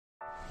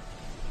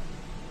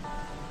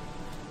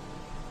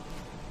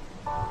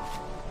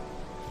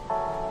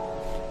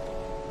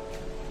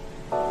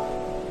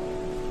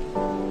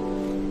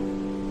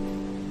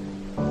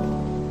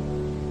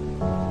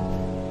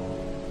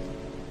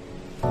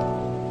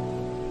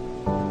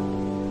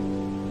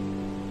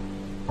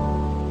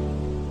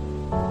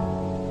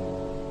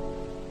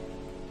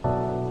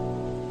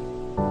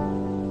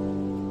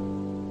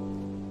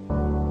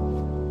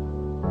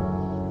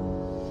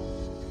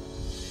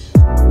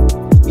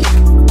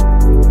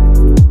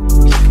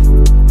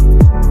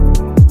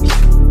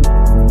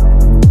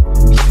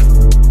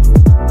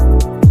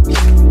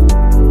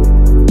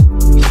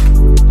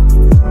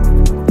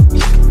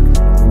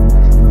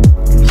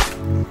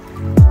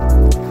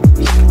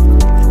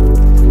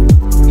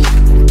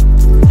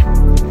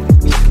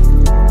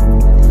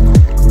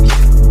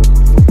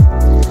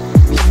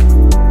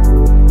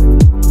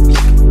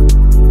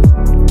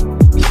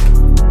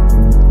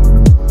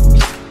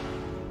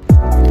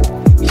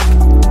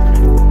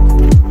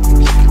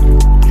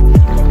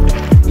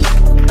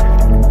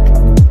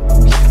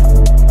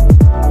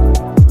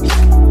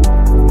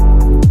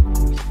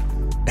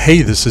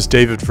Hey, this is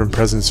David from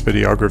Presence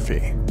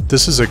Videography.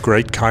 This is a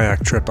great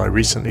kayak trip I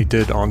recently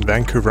did on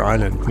Vancouver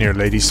Island near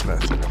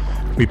Ladysmith.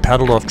 We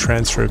paddled off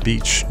Dunsmuir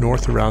Beach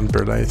north around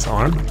Burleith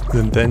Arm,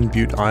 then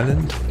Bute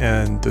Island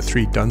and the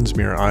 3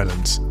 Dunsmuir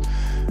Islands.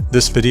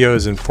 This video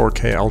is in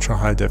 4K ultra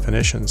high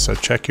definition, so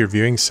check your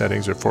viewing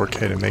settings or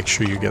 4K to make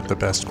sure you get the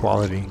best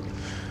quality.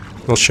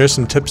 We'll share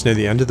some tips near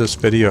the end of this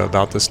video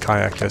about this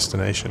kayak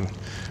destination.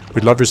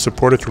 We'd love your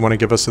support if you want to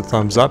give us a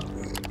thumbs up.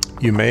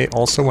 You may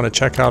also want to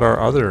check out our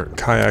other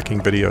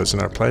kayaking videos in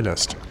our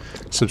playlist.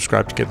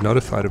 Subscribe to get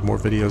notified of more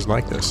videos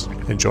like this.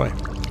 Enjoy.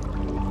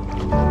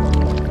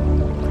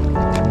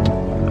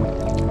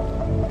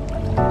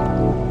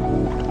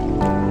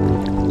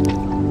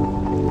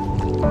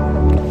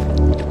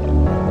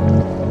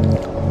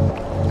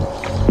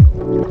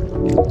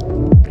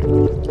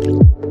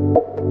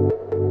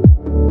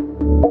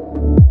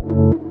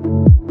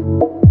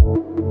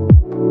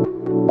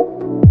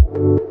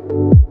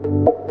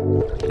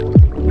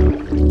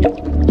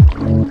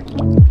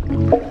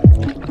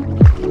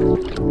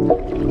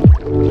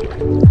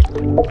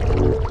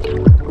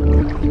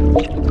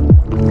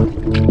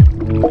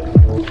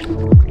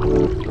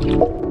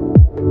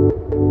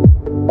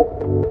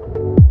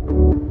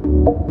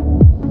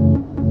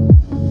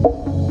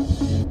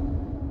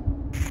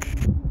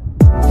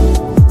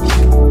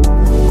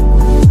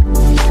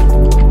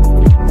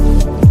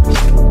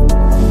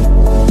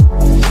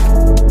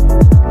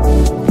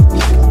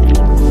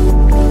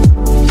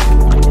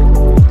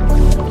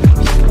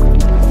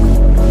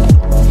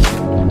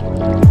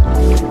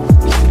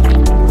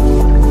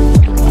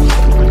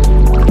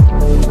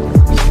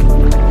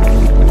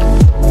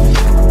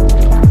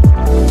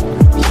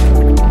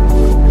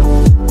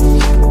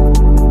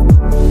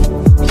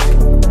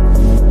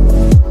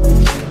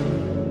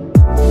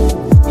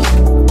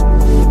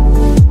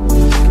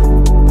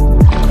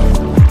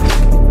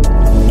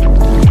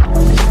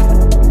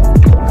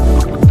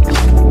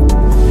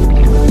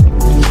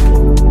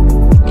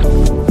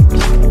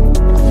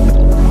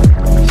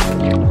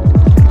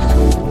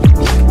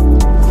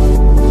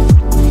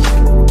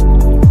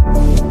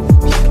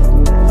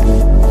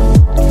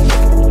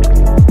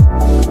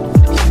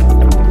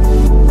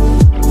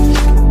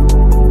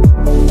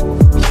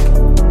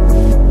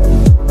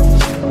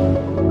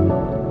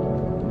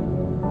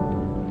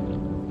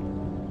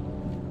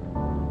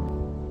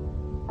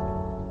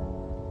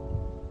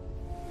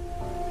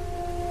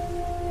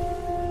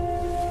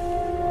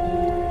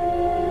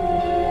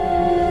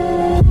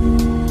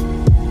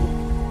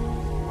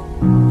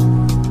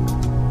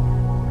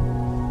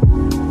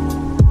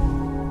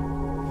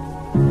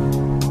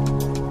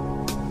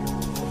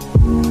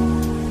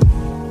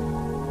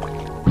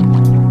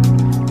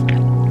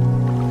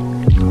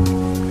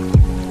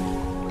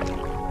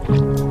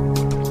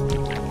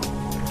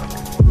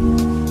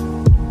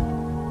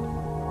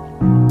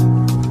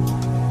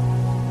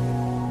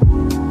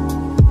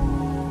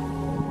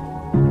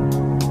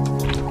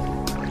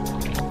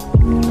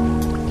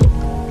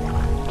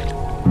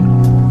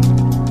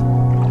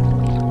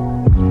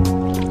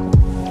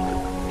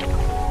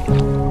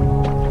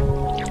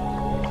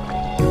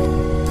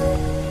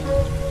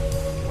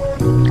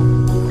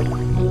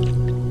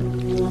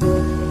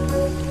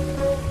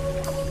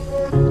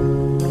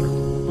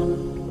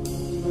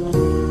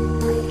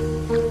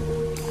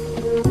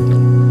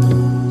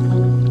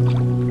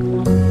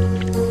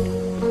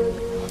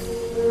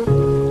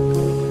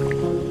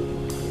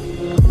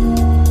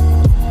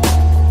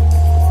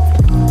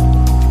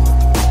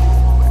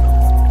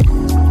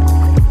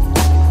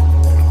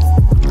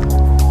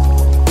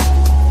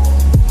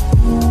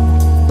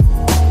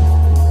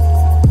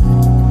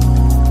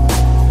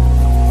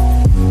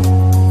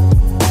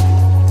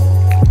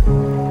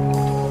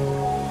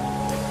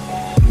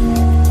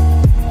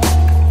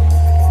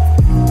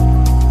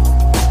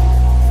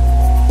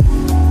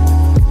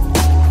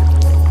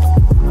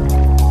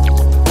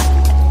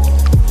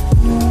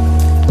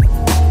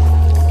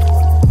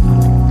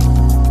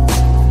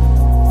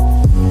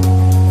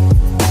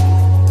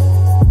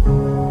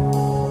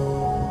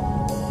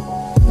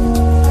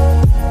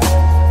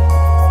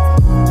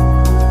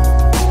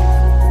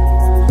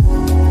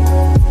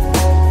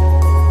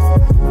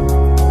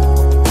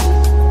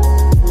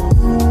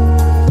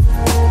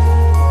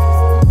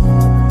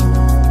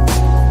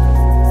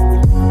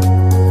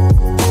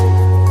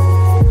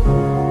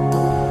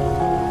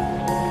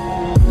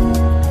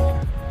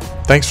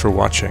 Thanks for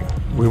watching.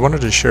 We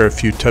wanted to share a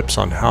few tips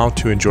on how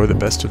to enjoy the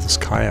best of this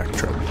kayak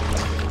trip.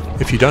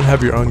 If you don't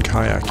have your own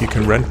kayak, you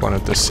can rent one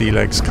at the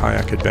Sealegs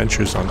Kayaking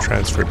Adventures on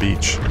Dunsmuir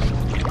Beach.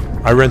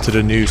 I rented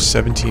a new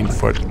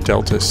 17-foot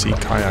Delta C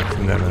kayak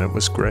from them and it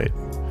was great.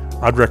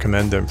 I'd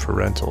recommend them for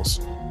rentals.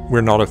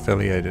 We're not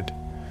affiliated.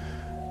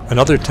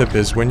 Another tip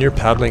is when you're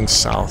paddling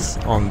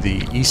south on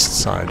the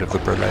east side of the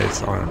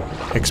Burleith Arm,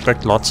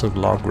 expect lots of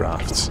log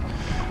rafts.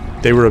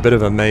 They were a bit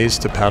of a maze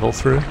to paddle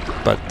through,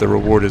 but the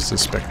reward is the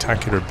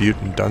spectacular Bute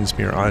and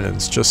Dunsmuir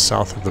Islands just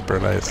south of the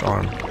Burleith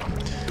Arm.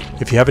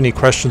 If you have any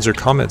questions or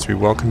comments, we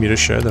welcome you to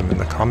share them in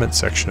the comment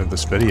section of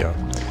this video.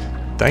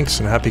 Thanks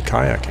and happy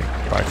kayaking.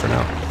 Bye for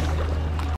now.